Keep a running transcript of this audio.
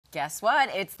Guess what?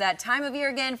 It's that time of year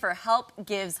again for Help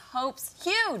Gives Hope's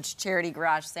huge charity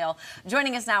garage sale.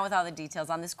 Joining us now with all the details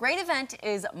on this great event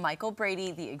is Michael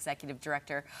Brady, the executive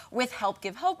director with Help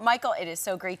Give Hope. Michael, it is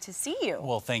so great to see you.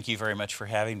 Well, thank you very much for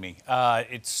having me.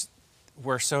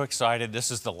 We're so excited.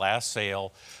 This is the last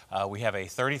sale. We have a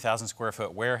 30,000 square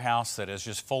foot warehouse that is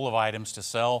just full of items to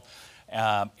sell.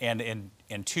 And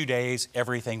in 2 days,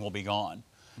 everything will be gone.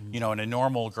 You know, in a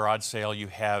normal garage sale, you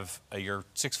have your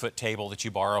 6-foot table that you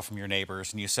borrow from your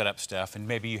neighbors and you set up stuff, and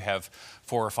maybe you have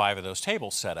 4 or 5 of those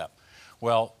tables set up.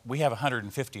 Well, we have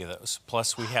 150 of those.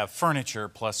 Plus we have furniture,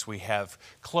 plus we have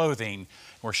clothing.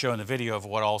 We're showing the video of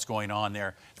what all's going on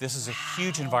there. This is a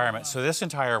huge environment. So this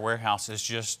entire warehouse is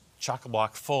just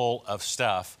chock-a-block full of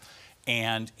stuff.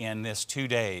 And in this 2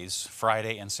 days,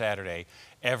 Friday and Saturday,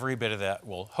 every bit of that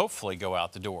will hopefully go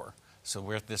out the door. So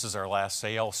this is our last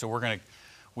sale. So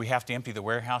we have to empty the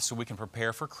warehouse so we can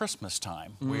prepare for Christmas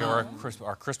time.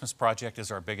 Our Christmas project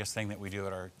is our biggest thing that we do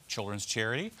at our children's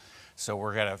charity. So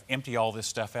we're going to empty all this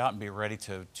stuff out and be ready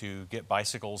to get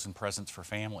bicycles and presents for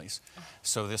families.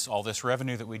 So all this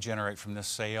revenue that we generate from this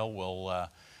sale will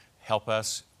help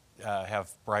us have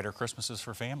brighter Christmases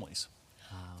for families.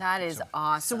 That is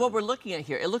awesome. So what we're looking at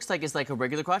here, it looks like it's like a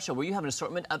regular garage sale where you have an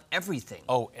assortment of everything.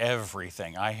 Oh,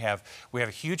 everything. We have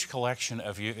a huge collection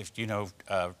of if you know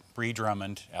Bree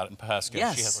Drummond out in Pawhuska.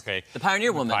 Yes, she has, the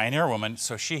Pioneer Woman. Pioneer Woman.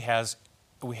 So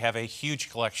we have a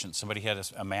huge collection. Somebody had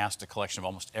amassed a collection of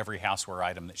almost every houseware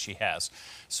item that she has.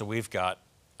 So we've got,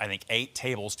 I think, 8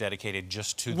 tables dedicated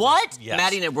just to What? Yes.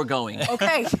 Maddie and I, we're going.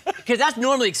 Okay. Because that's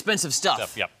normally expensive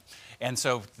stuff. Yep. And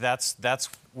so that's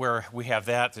where we have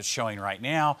that's showing right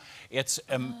now. It's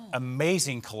an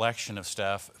amazing collection of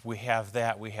stuff. We have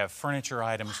that. We have furniture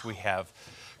items. We have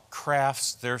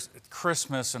crafts. There's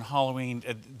Christmas and Halloween.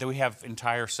 We have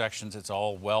entire sections. It's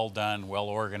all well done, well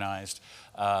organized.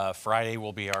 Friday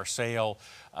will be our sale.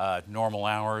 Normal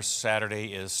hours.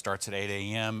 Saturday starts at 8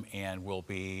 a.m. and will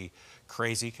be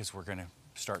crazy because we're going to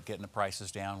start getting the prices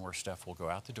down where stuff will go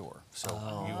out the door.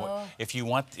 So if you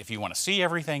want to see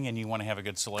everything and you want to have a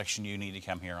good selection, you need to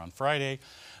come here on Friday.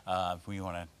 If you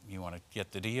want to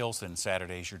get the deals, then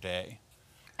Saturday's your day.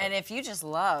 And if you just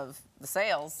love the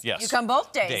sales, yes, you come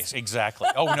both days. Exactly.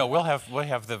 Oh no, we'll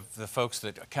have the folks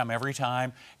that come every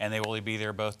time, and they will be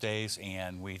there both days,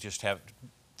 and we just have.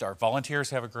 Our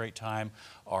volunteers have a great time.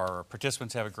 Our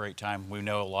participants have a great time. We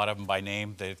know a lot of them by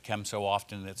name. They come so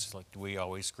often. It's like we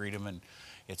always greet them, and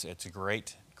it's a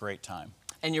great time.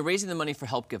 And you're raising the money for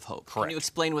Help Give Hope. Correct. Can you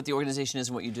explain what the organization is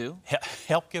and what you do?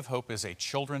 Help Give Hope is a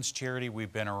children's charity.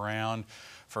 We've been around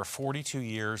for 42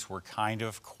 years. We're kind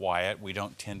of quiet. We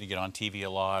don't tend to get on TV a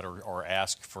lot or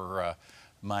ask for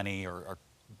money or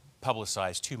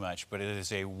publicize too much, but it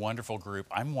is a wonderful group.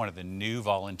 I'm one of the new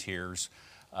volunteers.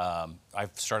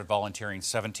 I've started volunteering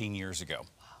 17 years ago.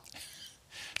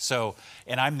 So,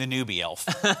 and I'm the newbie elf.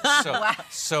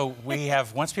 So we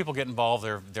have, once people get involved,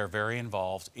 they're very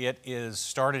involved. It is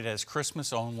started as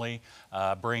Christmas only,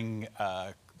 bring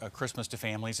Christmas to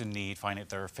families in need,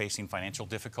 that are facing financial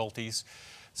difficulties.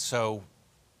 So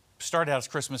started out as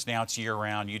Christmas, now it's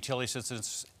year-round. Utility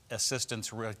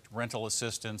assistance, rental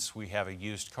assistance. We have a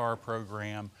used car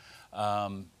program.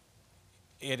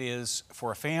 It is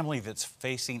for a family that's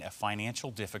facing a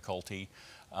financial difficulty.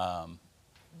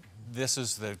 This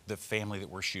is the family that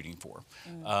we're shooting for.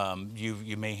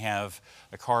 You may have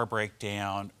a car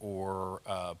breakdown or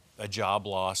a job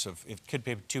loss. It could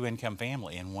be a 2-income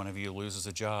family and one of you loses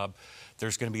a job.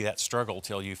 There's going to be that struggle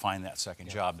till you find that second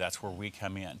job. That's where we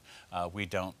come in. We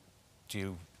don't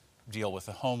deal with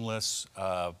the homeless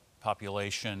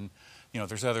population. You know,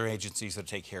 there's other agencies that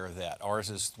take care of that. Ours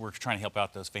is, we're trying to help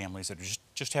out those families that are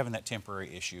just having that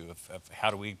temporary issue of how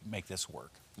do we make this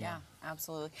work. Yeah,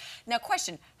 absolutely. Now,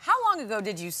 question, how long ago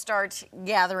did you start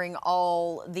gathering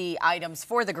all the items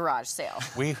for the garage sale?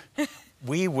 We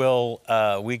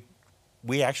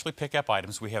actually pick up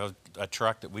items. We have a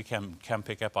truck that we come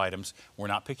pick up items. We're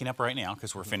not picking up right now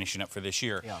because we're finishing up for this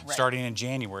year. Yeah. Right. Starting in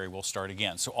January, we'll start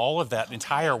again. So all of that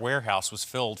entire warehouse was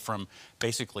filled from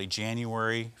basically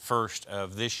January 1st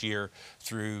of this year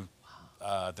through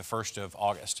the 1st of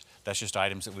August. That's just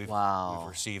items that we've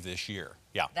received this year.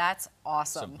 Yeah. That's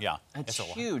awesome. So, yeah. That's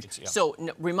it's huge. Yeah. So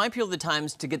remind people of the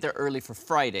times to get there early for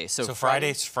Friday. So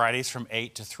Fridays from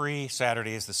 8 to 3.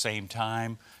 Saturday is the same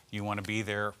time. You want to be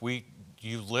there.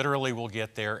 You literally will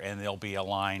get there and there'll be a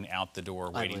line out the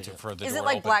door waiting for the door. Is it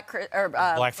like Black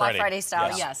Friday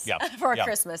style? Yes. For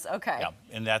Christmas. Okay. Yeah.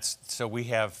 And I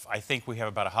think we have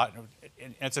about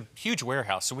it's a huge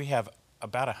warehouse. So we have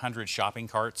about 100 shopping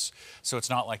carts. So it's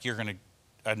not like you're going to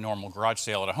a normal garage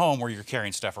sale at a home where you're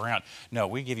carrying stuff around. No,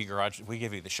 we give you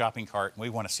the shopping cart, and we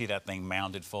want to see that thing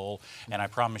mounded full. And I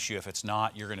promise you, if it's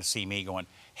not, you're going to see me going,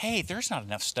 hey, there's not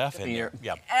enough stuff in there.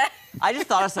 Yeah. I just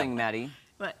thought of something, Maddie.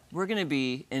 What? We're going to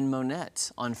be in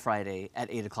Monette on Friday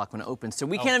at 8 o'clock when it opens. So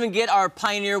we can't even get our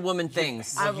Pioneer Woman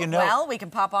things. you know- Well, we can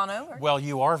pop on over. Well,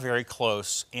 you are very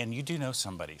close, and you do know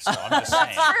somebody, so I'm just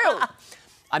saying. True.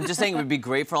 I'm just saying it would be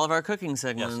great for all of our cooking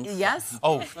segments. Yes.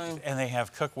 Oh, and they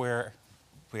have cookware.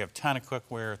 We have a ton of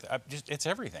cookware. It's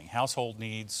everything. Household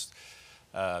needs,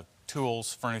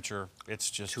 tools, furniture. It's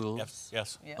just Tools?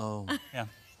 Yes. Yeah. Oh. Yeah.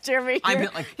 Jeremy, I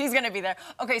meant, like- he's going to be there.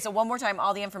 Okay, so one more time,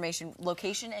 all the information,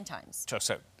 location and times.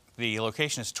 So the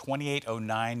location is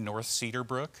 2809 North Cedar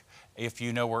Brook. If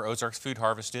you know where Ozarks Food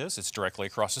Harvest is, it's directly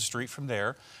across the street from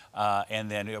there.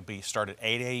 And then it'll be start at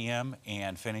 8 a.m.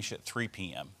 and finish at 3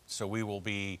 p.m. So we will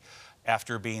be,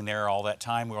 after being there all that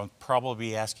time, we'll probably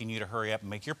be asking you to hurry up and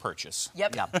make your purchase.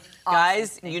 Yep. Yeah.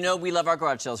 Guys, you know we love our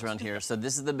garage sales around here, so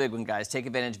this is the big one, guys. Take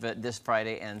advantage of it this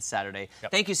Friday and Saturday.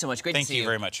 Yep. Thank you so much. Great to see you. Thank you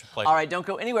very much. Pleasure. All right, don't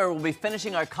go anywhere. We'll be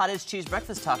finishing our cottage cheese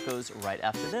breakfast tacos right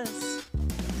after this.